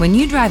When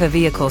you drive a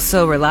vehicle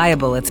so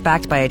reliable it's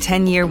backed by a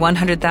 10-year,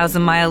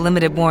 100,000-mile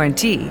limited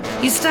warranty,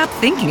 you stop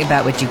thinking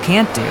about what you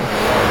can't do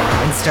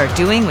and start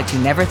doing what you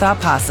never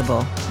thought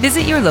possible.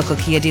 Visit your local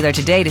Kia dealer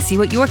today to see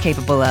what you're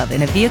capable of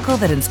in a vehicle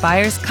that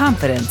inspires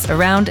confidence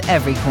around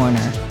every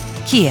corner.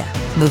 Kia,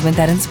 movement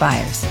that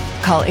inspires.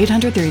 Call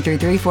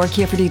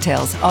 800-333-4KIA for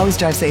details. Always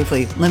drive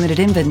safely. Limited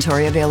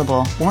inventory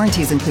available.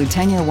 Warranties include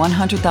 10-year,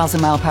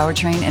 100,000-mile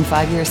powertrain and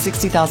 5-year,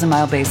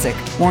 60,000-mile basic.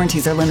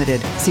 Warranties are limited.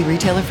 See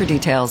retailer for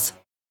details.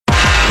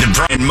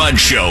 The Brian Mudd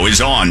Show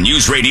is on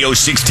News Radio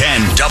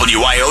 610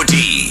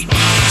 WIOD.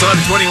 It's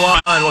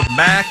 11:21. Welcome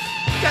back.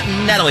 Got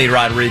Natalie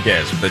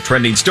Rodriguez with the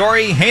trending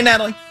story. Hey,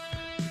 Natalie.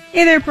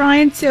 Hey there,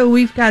 Brian. So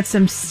we've got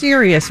some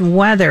serious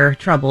weather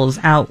troubles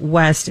out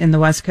west in the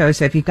West Coast.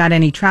 So if you've got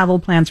any travel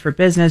plans for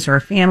business or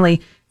a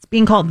family, it's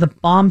being called the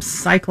bomb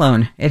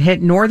cyclone. It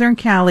hit northern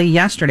Cali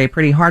yesterday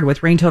pretty hard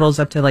with rain totals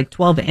up to like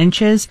 12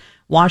 inches.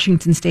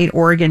 Washington State,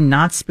 Oregon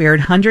not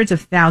spared. Hundreds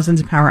of thousands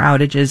of power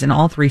outages in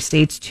all three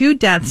states. 2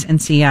 deaths in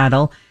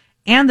Seattle.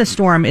 And the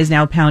storm is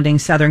now pounding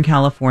Southern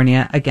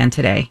California again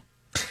today.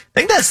 I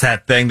think that's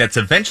that thing that's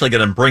eventually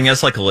going to bring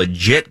us like a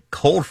legit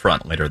cold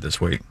front later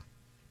this week.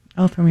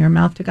 Oh, from your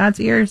mouth to God's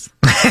ears.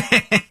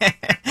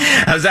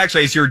 I was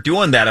actually, as you're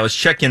doing that, I was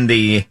checking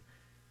the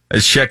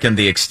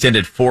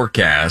extended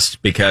forecast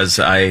because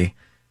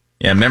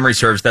memory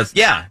serves.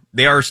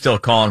 They are still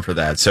calling for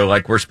that. So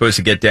like we're supposed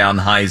to get down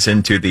highs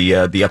into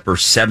the upper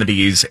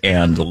 70s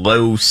and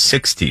low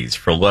 60s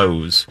for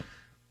lows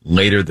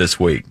later this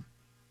week.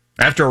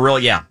 After a real,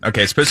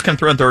 it's supposed to come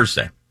through on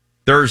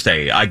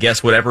Thursday. I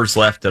guess whatever's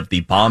left of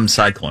the bomb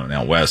cyclone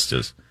out west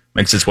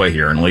makes its way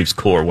here and leaves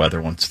cooler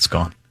weather once it's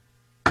gone.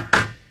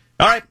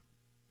 All right.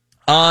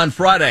 On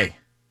Friday,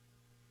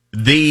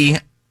 the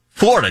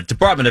Florida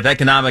Department of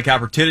Economic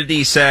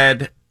Opportunity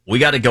said, we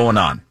got it going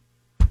on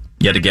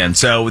yet again.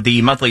 So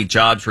the monthly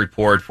jobs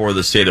report for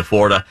the state of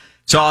Florida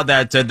saw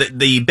that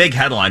the big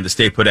headline the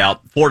state put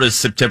out, Florida's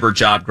September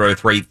job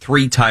growth rate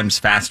 3 times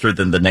faster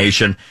than the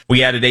nation.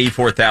 We added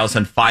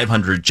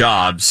 84,500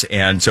 jobs,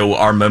 and so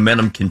our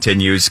momentum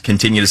continue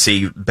to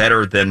see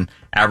better than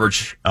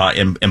average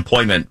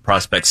employment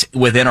prospects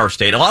within our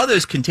state. A lot of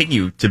those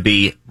continue to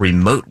be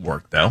remote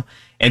work, though.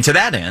 And to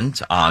that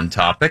end, on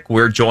topic,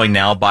 we're joined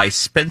now by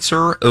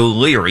Spencer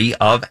O'Leary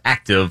of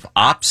Active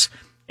Ops,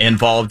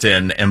 involved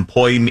in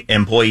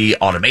employee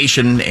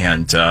automation,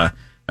 and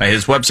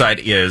his website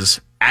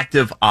is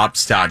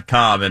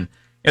activeops.com.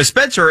 And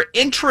Spencer,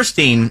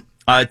 interesting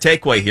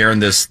takeaway here in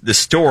this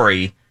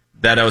story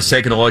that I was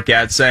taking a look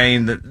at,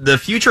 saying that the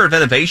future of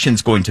innovation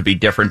is going to be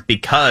different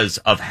because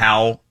of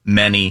how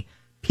many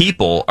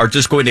people are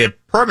just going to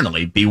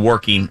permanently be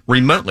working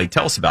remotely.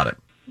 Tell us about it.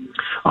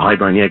 Hi,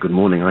 Brian. Yeah, good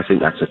morning. I think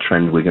that's a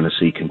trend we're going to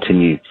see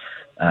continue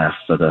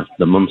for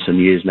the months and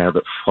years now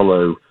that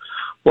follow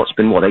what's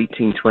been,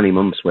 18, 20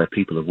 months where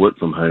people have worked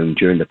from home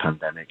during the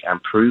pandemic and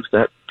proved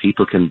that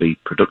people can be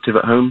productive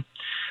at home.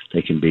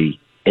 They can be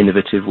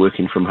innovative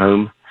working from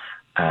home.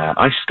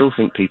 I still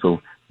think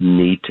people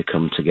need to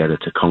come together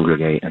to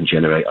congregate and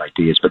generate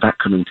ideas, but that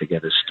coming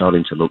together is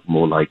starting to look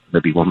more like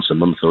maybe once a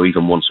month or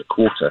even once a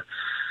quarter.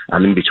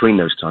 And in between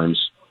those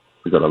times,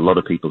 we've got a lot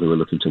of people who are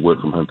looking to work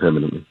from home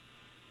permanently.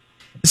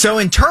 So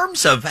in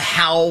terms of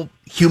how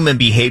human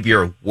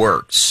behavior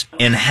works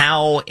and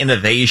how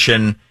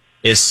innovation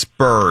is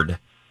spurred,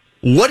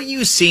 what are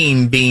you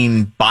seeing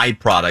being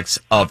byproducts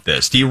of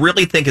this? Do you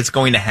really think it's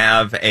going to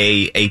have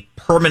a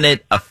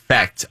permanent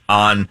effect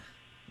on,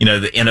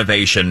 the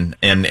innovation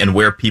and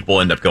where people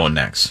end up going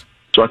next?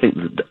 So I think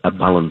that a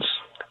balance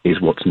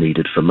is what's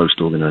needed for most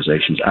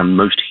organizations and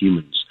most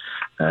humans.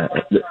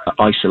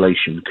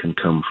 Isolation can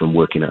come from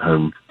working at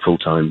home full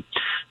time,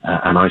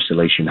 and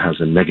isolation has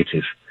a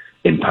negative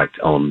impact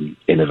on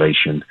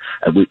innovation.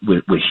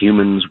 We're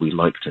humans. We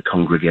like to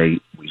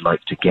congregate. We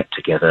like to get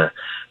together.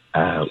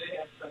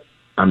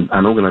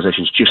 And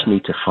organizations just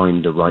need to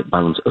find the right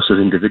balance. Us as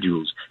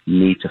individuals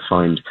need to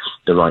find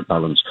the right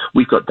balance.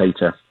 We've got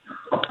data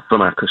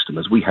from our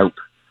customers. We help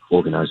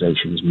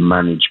organizations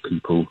manage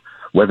people,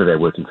 whether they're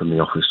working from the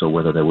office or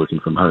whether they're working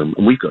from home.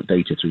 And we've got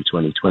data through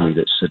 2020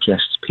 that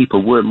suggests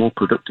people were more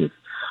productive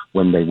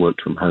when they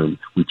worked from home.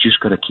 We've just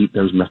got to keep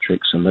those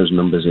metrics and those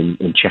numbers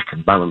in check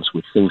and balance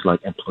with things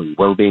like employee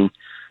well-being.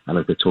 And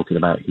as we're talking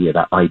about here,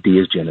 that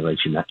ideas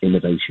generation, that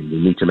innovation, we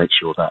need to make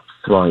sure that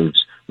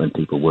thrives when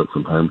people work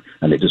from home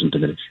and it doesn't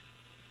diminish.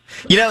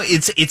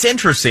 It's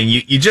interesting.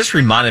 You just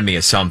reminded me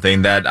of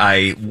something that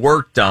I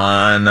worked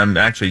on. I'm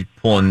actually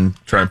trying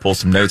to pull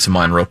some notes of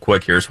mine real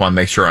quick here. Just want to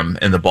make sure I'm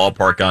in the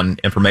ballpark on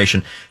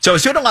information. So I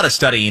was doing a lot of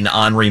studying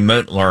on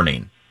remote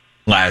learning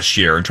last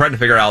year and trying to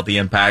figure out the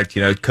impact,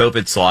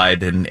 COVID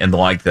slide and the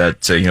like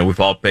that, we've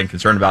all been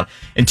concerned about.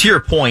 And to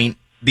your point,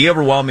 the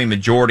overwhelming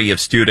majority of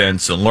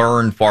students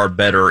learn far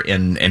better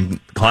in the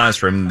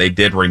classroom than they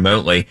did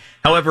remotely.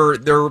 However,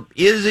 there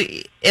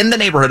is in the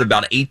neighborhood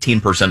about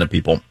 18% of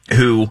people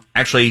who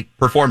actually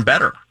perform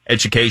better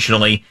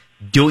educationally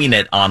doing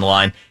it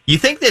online. You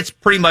think that's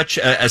pretty much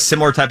a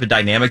similar type of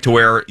dynamic to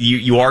where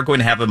you are going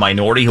to have a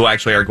minority who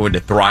actually are going to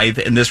thrive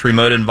in this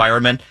remote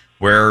environment,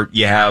 where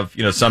you have,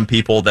 some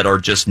people that are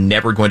just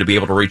never going to be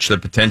able to reach their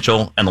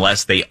potential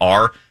unless they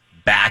are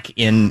back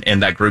in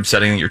that group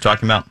setting that you're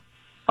talking about?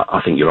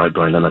 I think you're right,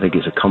 Brian, and I think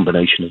it's a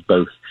combination of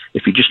both.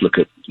 If you just look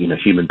at,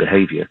 human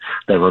behavior,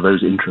 there are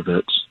those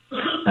introverts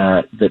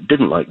that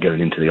didn't like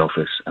going into the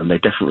office, and they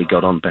definitely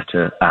got on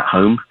better at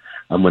home.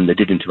 And when they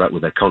did interact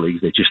with their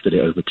colleagues, they just did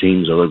it over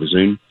Teams or over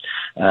Zoom.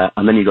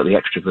 And then you've got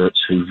the extroverts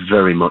who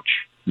very much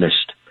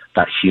missed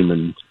that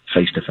human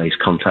face-to-face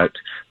contact,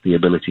 the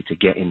ability to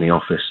get in the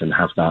office and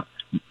have that,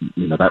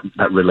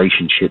 that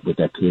relationship with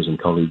their peers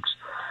and colleagues.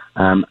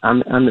 And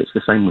it's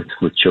the same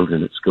with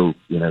children at school.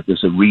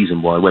 There's a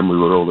reason why when we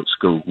were all at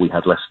school, we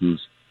had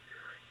lessons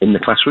in the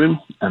classroom,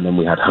 and then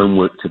we had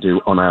homework to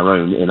do on our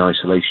own in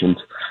isolation,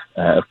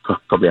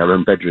 probably our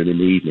own bedroom in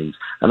the evenings.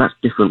 And that's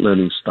different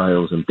learning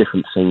styles and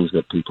different things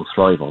that people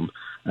thrive on.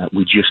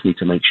 We just need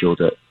to make sure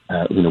that,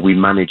 we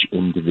manage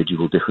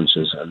individual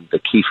differences. And the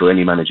key for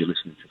any manager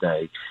listening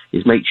today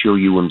is make sure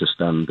you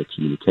understand the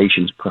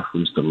communications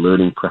preference, the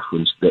learning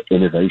preference, the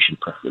innovation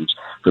preference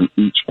from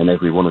each and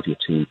every one of your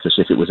team. Because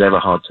if it was ever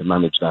hard to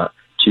manage that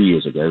 2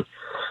 years ago,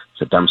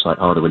 it's a damn sight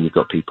harder when you've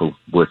got people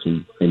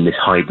working in this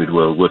hybrid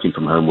world, working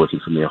from home, working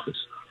from the office.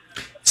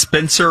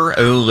 Spencer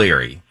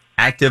O'Leary,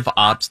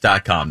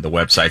 ActiveOps.com, the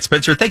website.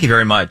 Spencer, thank you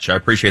very much. I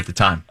appreciate the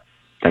time.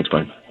 Thanks,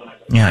 Brian.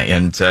 Yeah,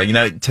 and,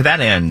 to that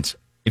end,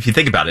 if you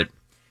think about it,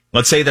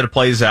 let's say that it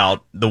plays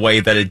out the way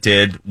that it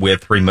did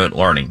with remote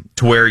learning,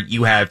 to where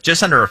you have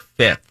just under a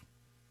fifth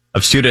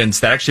of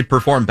students that actually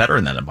perform better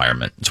in that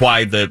environment. It's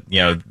why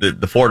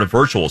the Florida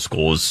Virtual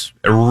School is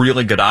a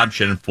really good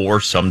option for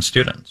some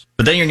students.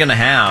 But then you're going to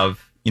have,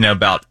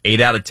 about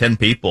 8 out of 10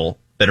 people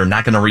that are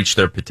not going to reach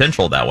their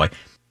potential that way.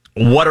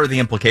 What are the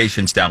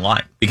implications down the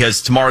line?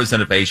 Because tomorrow's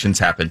innovations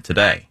happen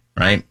today,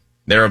 right?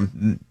 There are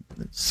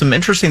some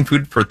interesting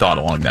food for thought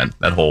along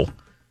that whole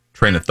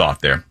train of thought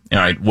there. All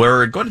right,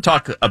 we're going to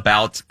talk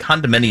about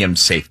condominium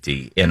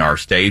safety in our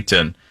state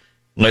and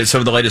some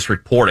of the latest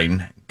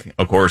reporting,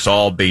 of course,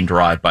 all being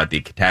derived by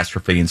the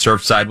catastrophe in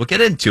Surfside. We'll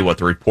get into what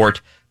the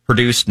report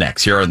produced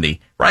next here on the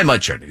Brian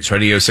Mudd Show, News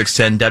Radio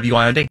 610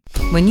 WIOD.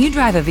 When you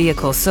drive a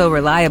vehicle so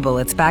reliable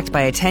it's backed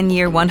by a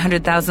 10-year,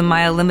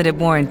 100,000-mile limited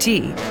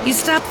warranty, you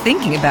stop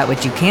thinking about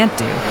what you can't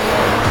do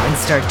and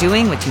start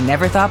doing what you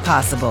never thought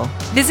possible.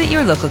 Visit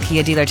your local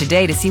Kia dealer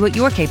today to see what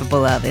you're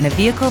capable of in a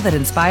vehicle that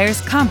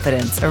inspires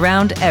confidence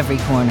around every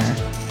corner.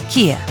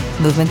 Kia,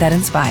 movement that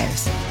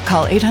inspires.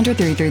 Call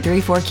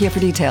 800-333-4KIA for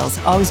details.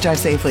 Always drive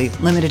safely.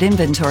 Limited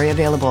inventory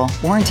available.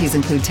 Warranties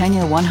include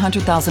 10-year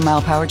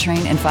 100,000-mile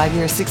powertrain and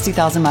 5-year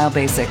 60,000-mile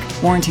basic.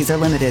 Warranties are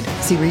limited.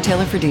 See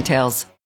retailer for details.